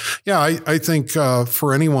 But yeah, I think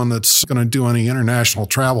for anyone that's going to do any international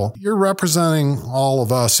travel, you're representing all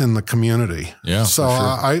of us in the community. Yeah. So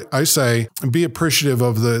sure. I say be appreciative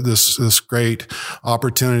of this great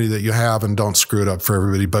opportunity that you have, and don't screw it up for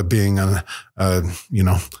everybody by being an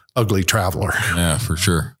ugly traveler. Yeah, for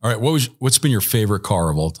sure. All right. What's been your favorite car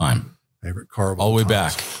of all time? Favorite car of all all the way time.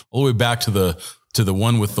 back, all the way back to the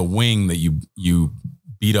one with the wing that you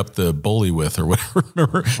beat up the bully with, or whatever.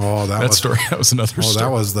 Remember that story? That was another story.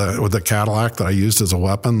 That was with the Cadillac that I used as a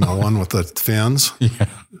weapon, the one with the fins. Yeah.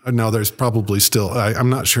 No, there's probably still,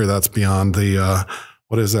 I'm not sure that's beyond the,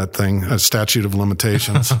 what is that thing? A statute of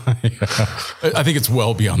limitations. Yeah. I think it's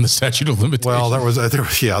well beyond the statute of limitations. Well, there was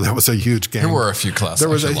a huge gang. There were a few class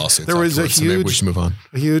action lawsuits. There was so maybe we should move on.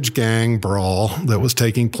 A huge gang brawl that was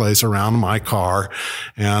taking place around my car,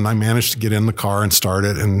 and I managed to get in the car and start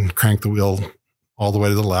it and crank the wheel all the way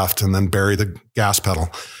to the left, and then bury the gas pedal,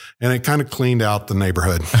 and it kind of cleaned out the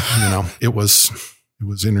neighborhood. It was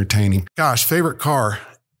entertaining. Gosh, favorite car.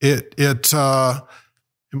 It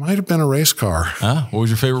might have been a race car. What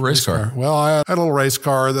was your favorite race car? Well, I had a little race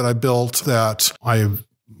car that I built that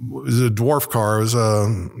was a dwarf car. It was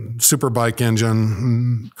a super bike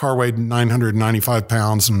engine. Car weighed 995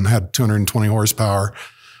 pounds and had 220 horsepower.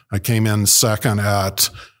 I came in second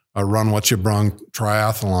at a Run What You Brung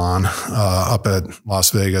triathlon up at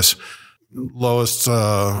Las Vegas. Lowest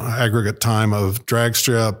aggregate time of drag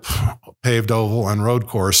strip, paved oval, and road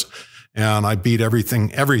course. And I beat everything,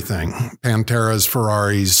 Panteras,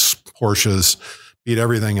 Ferraris, Porsches, beat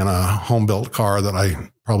everything in a home-built car that I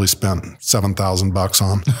probably spent $7,000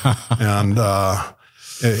 on. And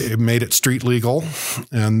it made it street legal.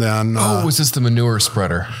 And then... was this the manure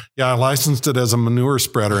spreader? Yeah, I licensed it as a manure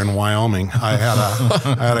spreader in Wyoming. I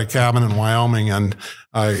had a cabin in Wyoming, and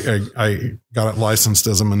I got it licensed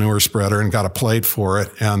as a manure spreader and got a plate for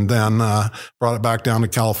it, and then brought it back down to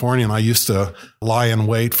California. And I used to lie in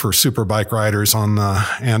wait for super bike riders on the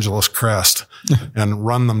Angeles Crest and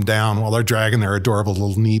run them down while they're dragging their adorable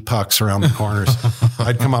little knee pucks around the corners.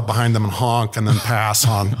 I'd come up behind them and honk, and then pass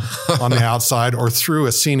on the outside or through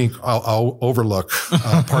a scenic overlook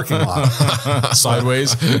parking lot.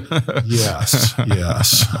 Sideways? Yes.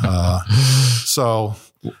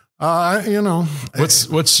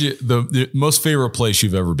 What's the most favorite place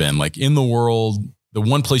you've ever been, like in the world, the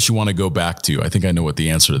one place you want to go back to? I think I know what the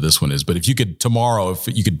answer to this one is, but if you could tomorrow, if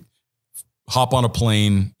you could hop on a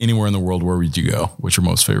plane anywhere in the world, where would you go? What's your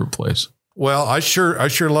most favorite place? Well, I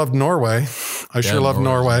sure loved Norway. I sure love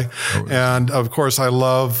Norway. And of course I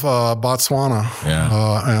love Botswana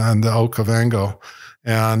and the Okavango.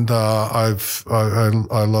 And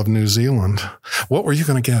I love New Zealand. What were you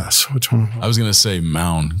going to guess? Which one? I was going to say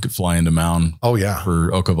Maun. Could fly into Maun. Oh yeah, for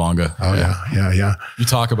Okavango. Oh yeah. You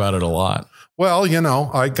talk about it a lot. Well,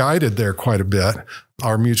 I guided there quite a bit.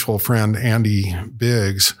 Our mutual friend Andy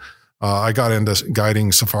Biggs. I got into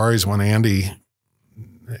guiding safaris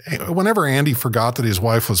whenever Andy forgot that his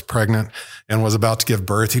wife was pregnant and was about to give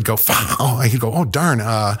birth, he'd go, oh, darn,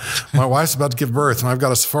 my wife's about to give birth and I've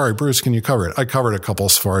got a safari. Bruce, can you cover it? I covered a couple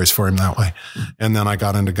of safaris for him that way. And then I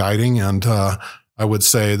got into guiding, and I would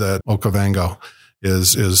say that Okavango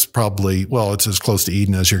is probably, it's as close to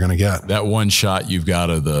Eden as you're going to get. That one shot you've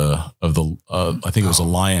got of the I think it was a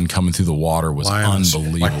lion coming through the water was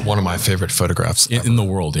unbelievable. Like one of my favorite photographs in the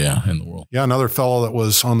world. Yeah. In the world. Yeah. Another fellow that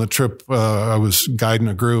was on the trip, I was guiding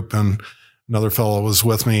a group, and another fellow was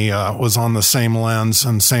with me, was on the same lens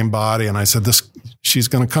and same body. And I said, she's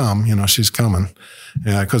going to come, she's coming.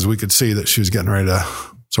 Yeah. Cause we could see that she was getting ready to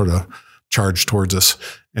sort of charge towards us.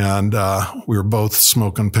 And we were both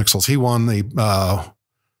smoking pixels. He won the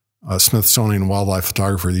Smithsonian Wildlife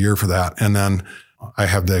Photographer of the Year for that. And then I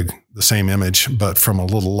have the same image, but from a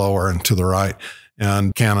little lower and to the right.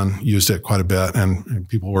 And Canon used it quite a bit. And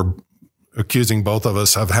people were accusing both of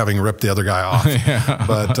us of having ripped the other guy off. Yeah.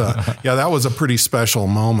 But that was a pretty special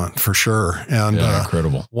moment for sure. And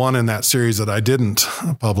incredible. One in that series that I didn't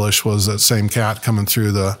publish was that same cat coming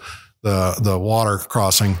through the water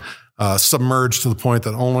crossing. Submerged to the point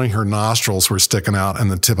that only her nostrils were sticking out and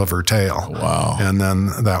the tip of her tail. Wow. And then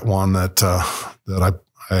that one that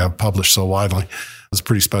I have published so widely. It's a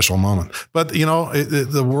pretty special moment. But,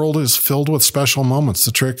 the world is filled with special moments.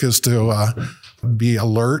 The trick is to be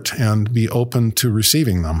alert and be open to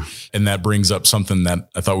receiving them. And that brings up something that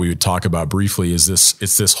I thought we would talk about briefly it's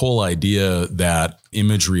this whole idea that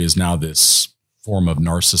imagery is now this form of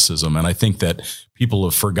narcissism. And I think that people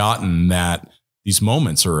have forgotten that these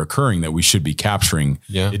moments are occurring that we should be capturing.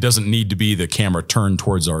 Yeah. It doesn't need to be the camera turned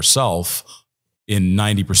towards ourselves in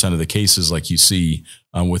 90% of the cases, like you see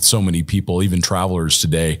with so many people, even travelers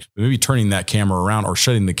today. But maybe turning that camera around or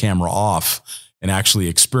shutting the camera off and actually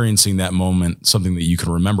experiencing that moment, something that you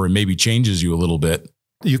can remember and maybe changes you a little bit.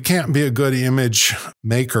 You can't be a good image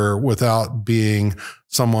maker without being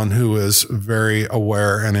someone who is very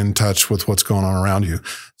aware and in touch with what's going on around you.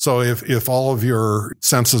 So if all of your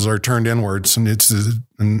senses are turned inwards and it's a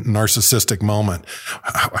narcissistic moment,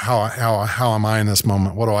 how am I in this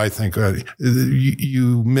moment? What do I think?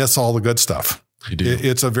 You miss all the good stuff. You do.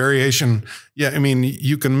 It's a variation. Yeah. I mean,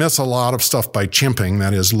 you can miss a lot of stuff by chimping,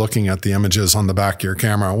 that is looking at the images on the back of your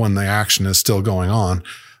camera when the action is still going on.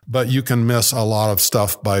 But you can miss a lot of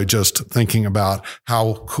stuff by just thinking about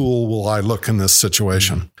how cool will I look in this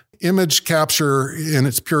situation. Image capture in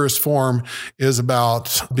its purest form is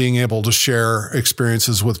about being able to share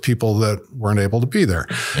experiences with people that weren't able to be there.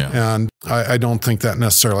 Yeah. And I don't think that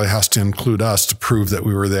necessarily has to include us to prove that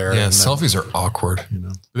we were there. Yeah, and selfies are awkward.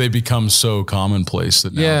 They become so commonplace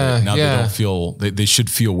that now they don't feel, they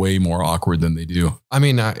should feel way more awkward than they do. I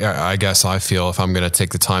mean, I guess I feel if I'm going to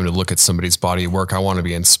take the time to look at somebody's body of work, I want to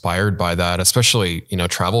be inspired by that, especially,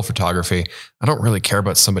 travel photography. I don't really care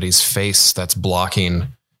about somebody's face that's blocking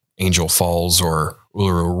Angel Falls or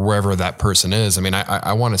wherever that person is. I mean,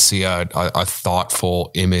 I want to see a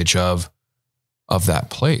thoughtful image of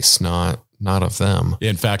that place, not of them.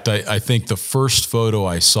 In fact, I think the first photo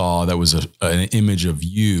I saw that was an image of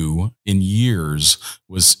you in years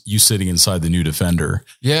was you sitting inside the new Defender.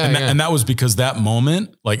 Yeah. And that was because that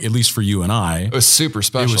moment, like at least for you and I, it was super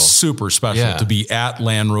special. It was super special to be at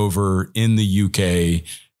Land Rover in the UK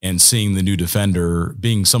and seeing the new Defender,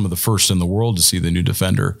 being some of the first in the world to see the new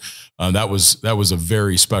Defender. That was a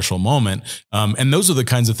very special moment. And those are the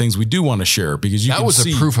kinds of things we do want to share because you that was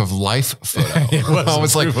a proof of life photo. I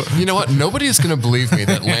was like, you know what? Nobody is going to believe me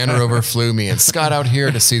that Land Rover flew me and Scott out here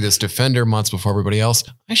to see this Defender months before everybody else.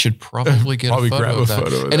 I should probably get a photo of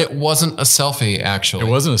that. And it wasn't a selfie, actually. It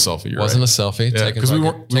wasn't a selfie. It wasn't a selfie. Yeah, because we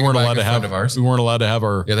weren't allowed to have ours. We weren't allowed to have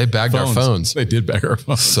our. Yeah, they bagged our phones. They did bag our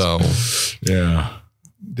phones. So, yeah.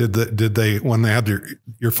 Did they when they had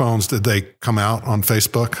your phones, did they come out on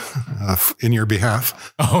Facebook in your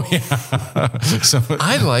behalf? Oh yeah. So,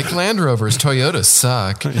 I like Land Rovers. Toyotas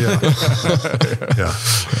suck. Yeah.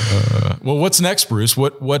 Well, what's next, Bruce?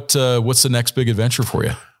 What's the next big adventure for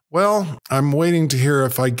you? Well, I'm waiting to hear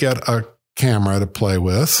if I get a camera to play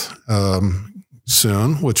with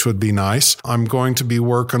soon, which would be nice. I'm going to be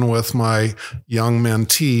working with my young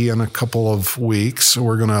mentee in a couple of weeks.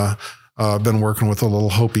 We're going to been working with a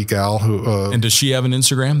little Hopi gal who. And does she have an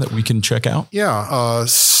Instagram that we can check out? Yeah.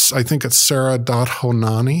 I think it's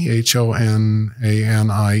Sarah.Honani,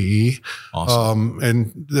 Honanie. Awesome.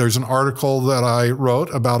 And there's an article that I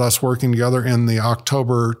wrote about us working together in the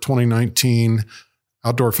October 2019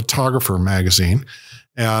 Outdoor Photographer magazine.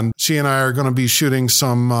 And she and I are going to be shooting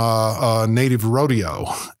some native rodeo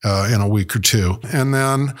in a week or two. And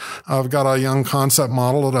then I've got a young concept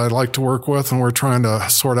model that I'd like to work with, and we're trying to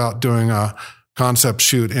sort out doing a concept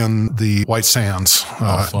shoot in the White Sands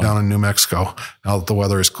down in New Mexico. Now that the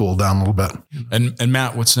weather has cooled down a little bit. And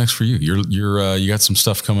Matt, what's next for you? You got some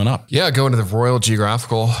stuff coming up. Yeah, going to the Royal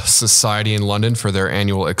Geographical Society in London for their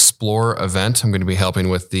annual Explore event. I'm going to be helping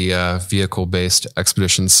with the vehicle-based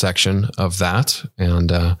expeditions section of that.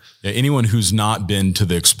 And anyone who's not been to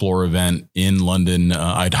the Explore event in London,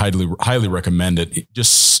 I'd highly recommend it.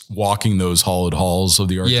 Just walking those hollowed halls of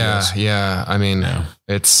the RTS. Yeah. I mean,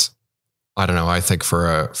 it's. I don't know. I think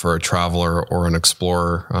for a traveler or an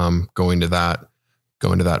explorer, going to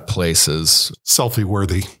that place is selfie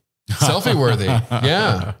worthy. Selfie worthy.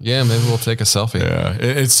 Yeah. Maybe we'll take a selfie. Yeah.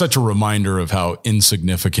 It's such a reminder of how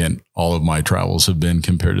insignificant all of my travels have been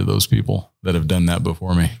compared to those people that have done that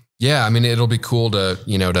before me. Yeah. I mean, it'll be cool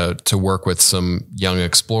to work with some young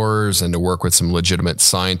explorers and to work with some legitimate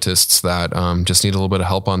scientists that just need a little bit of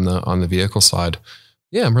help on the vehicle side.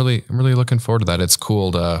 Yeah, I'm really looking forward to that. It's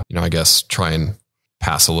cool to, I guess, try and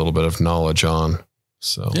pass a little bit of knowledge on.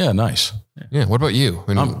 So yeah, nice. Yeah. What about you?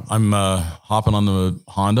 I'm hopping on the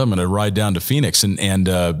Honda. I'm going to ride down to Phoenix, and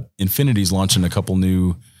Infinity's launching a couple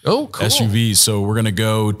new cool. SUVs. So we're going to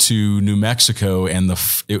go to New Mexico, and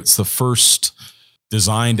it's the first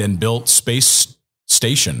designed and built space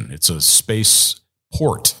station. It's a space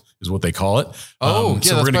port is what they call it.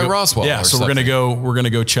 That's by Roswell. Yeah. So we're going to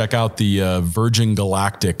go check out the Virgin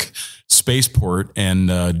Galactic spaceport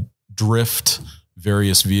and drift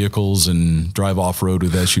various vehicles and drive off-road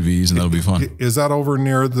with SUVs, and that'll be fun. Is that over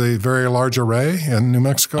near the Very Large Array in New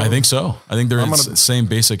Mexico? I think so. I think they're in the same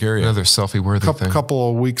basic area. Another selfie-worthy thing. A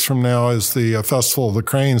couple of weeks from now is the Festival of the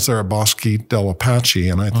Cranes there at Bosque del Apache,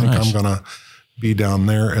 and I think I'm going to be down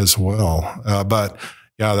there as well. But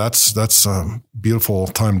yeah, that's a beautiful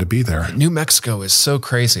time to be there. New Mexico is so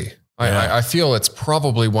crazy. I feel it's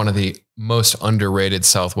probably one of the most underrated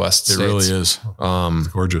Southwest states. It really is. It's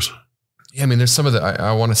gorgeous. Yeah, I mean, there's some of the,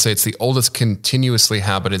 I want to say it's the oldest continuously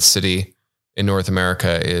habited city in North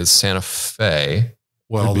America is Santa Fe.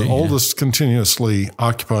 Well, the oldest continuously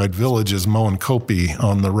occupied village is Moenkopi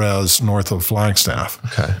on the res north of Flagstaff.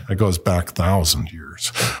 Okay. It goes back 1,000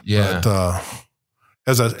 years. Yeah. But,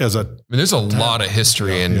 I mean, there's a lot of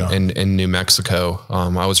history in New Mexico.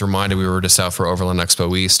 I was reminded we were just out for Overland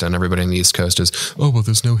Expo East, and everybody on the East Coast is, well,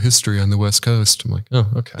 there's no history on the West Coast. I'm like, oh,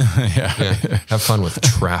 okay. Yeah. Have fun with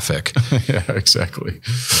traffic. Yeah, exactly.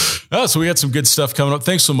 So we got some good stuff coming up.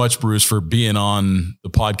 Thanks so much, Bruce, for being on the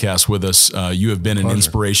podcast with us. You have been an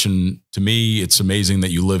inspiration to me. It's amazing that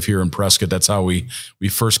you live here in Prescott. That's how we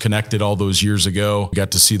first connected all those years ago. We got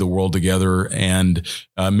to see the world together, and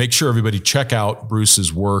make sure everybody check out Bruce's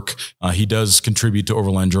work. He does contribute to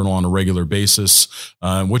Overland Journal on a regular basis.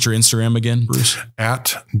 What's your Instagram again, Bruce?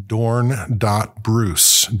 At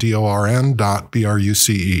dorn.bruce, DORN.BRUCE.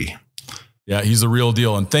 Yeah, he's the real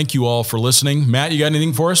deal. And thank you all for listening. Matt, you got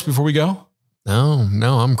anything for us before we go? No,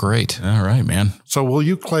 I'm great. All right, man. So will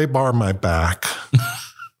you clay bar my back?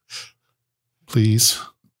 Please.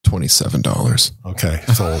 $27. Okay,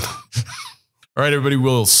 sold. All right, everybody.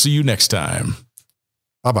 We'll see you next time.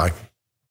 Bye-bye.